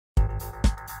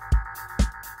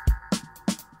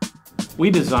We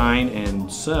design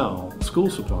and sell school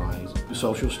supplies,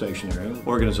 social stationery,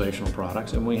 organizational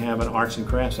products, and we have an arts and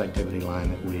crafts activity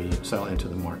line that we sell into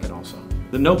the market also.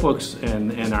 The notebooks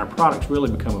and our products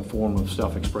really become a form of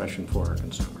self-expression for our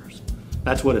consumers.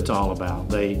 That's what it's all about.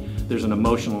 There's an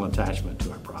emotional attachment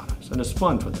to our products, and it's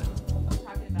fun for them.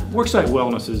 Worksite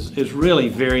wellness is really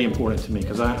very important to me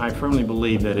because I firmly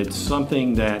believe that it's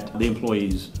something that the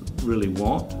employees really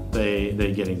want,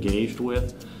 they get engaged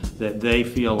with, that they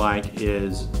feel like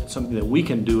is something that we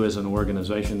can do as an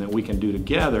organization, that we can do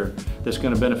together, that's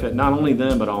going to benefit not only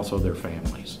them but also their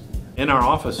families. In our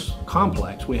office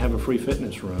complex, we have a free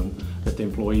fitness room that the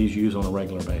employees use on a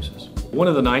regular basis. One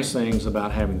of the nice things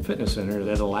about having the fitness center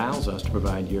that allows us to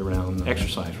provide year-round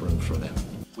exercise rooms for them.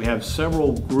 We have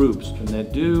several groups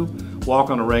that do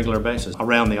walk on a regular basis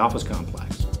around the office complex.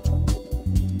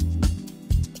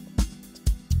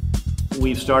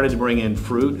 We've started to bring in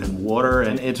fruit and water,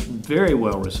 and it's very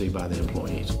well received by the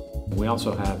employees. We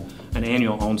also have an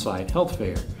annual on-site health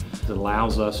fair that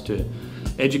allows us to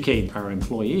educate our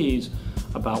employees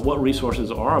about what resources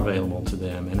are available to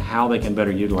them and how they can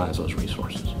better utilize those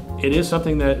resources. It is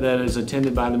something that is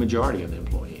attended by the majority of the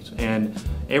employees, and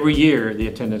every year the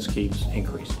attendance keeps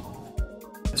increasing.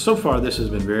 So far this has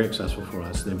been very successful for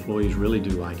us. The employees really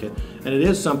do like it, and it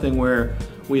is something where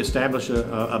we establish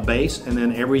a base, and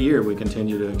then every year we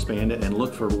continue to expand it and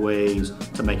look for ways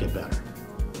to make it better.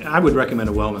 I would recommend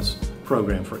a wellness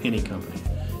program for any company.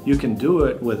 You can do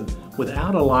it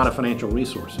without a lot of financial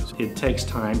resources. It takes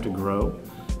time to grow.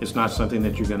 It's not something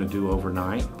that you're going to do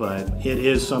overnight, but it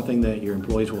is something that your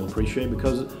employees will appreciate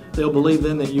because they'll believe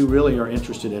then that you really are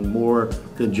interested in more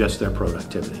than just their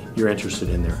productivity. You're interested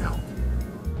in their health.